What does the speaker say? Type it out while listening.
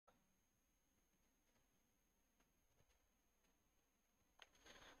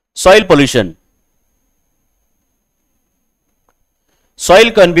Soil pollution.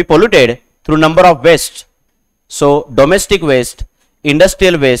 Soil can be polluted through number of waste. So domestic waste,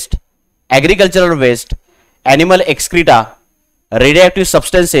 industrial waste, agricultural waste, animal excreta, radioactive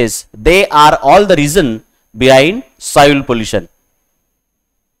substances, they are all the reason behind soil pollution.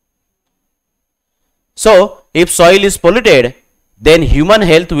 So if soil is polluted, then human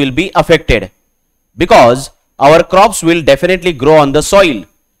health will be affected because our crops will definitely grow on the soil,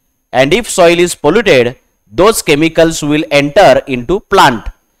 and if soil is polluted, those chemicals will enter into plant,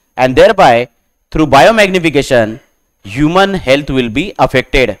 and thereby through biomagnification human health will be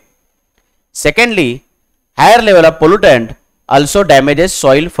affected. Secondly, higher level of pollutant also damages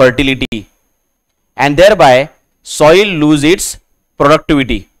soil fertility, and thereby soil lose its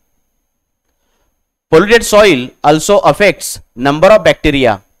productivity. Polluted soil also affects number of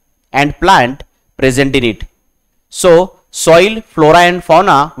bacteria and plant present in it. So soil flora and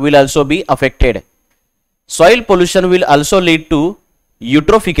fauna will also be affected. Soil pollution will also lead to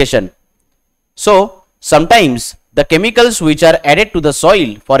eutrophication. So sometimes the chemicals which are added to the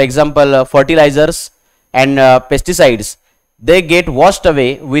soil, for example fertilizers and pesticides, they get washed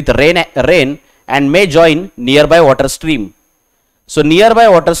away with rain and may join nearby water stream. So nearby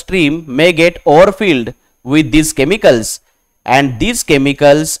water stream may get overfilled with these chemicals, and these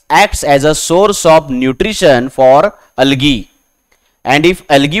chemicals acts as a source of nutrition for algae, and if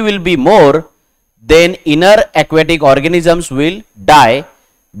algae will be more, then inner aquatic organisms will die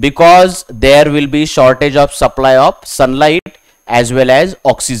because there will be shortage of supply of sunlight as well as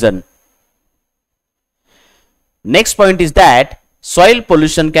oxygen. Next point is that soil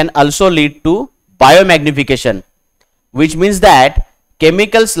pollution can also lead to biomagnification, which means that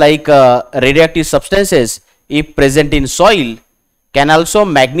chemicals like radioactive substances, if present in soil, can also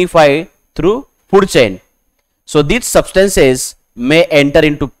magnify through food chain. So these substances may enter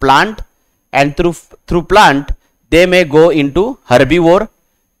into plant, and through plant they may go into herbivore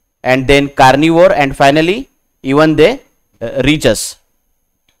and then carnivore, and finally even they reach us.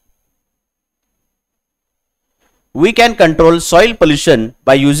 We can control soil pollution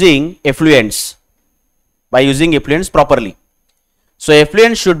by using effluents, properly. So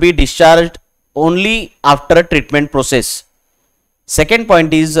effluent should be discharged only after treatment process. Second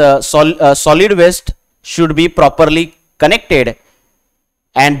point is solid waste should be properly connected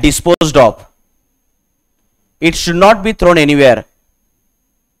and disposed of. It should not be thrown anywhere.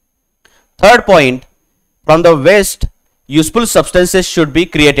 Third point, from the waste useful substances should be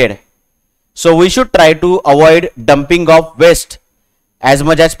created. So we should try to avoid dumping of waste as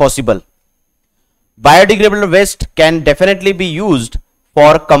much as possible. Biodegradable waste can definitely be used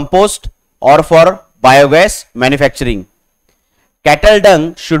for compost or for biogas manufacturing. Cattle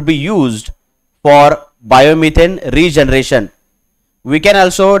dung should be used for biomethane regeneration. We can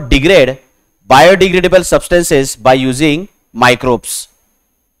also degrade biodegradable substances by using microbes.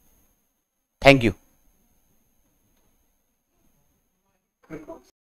 Thank you.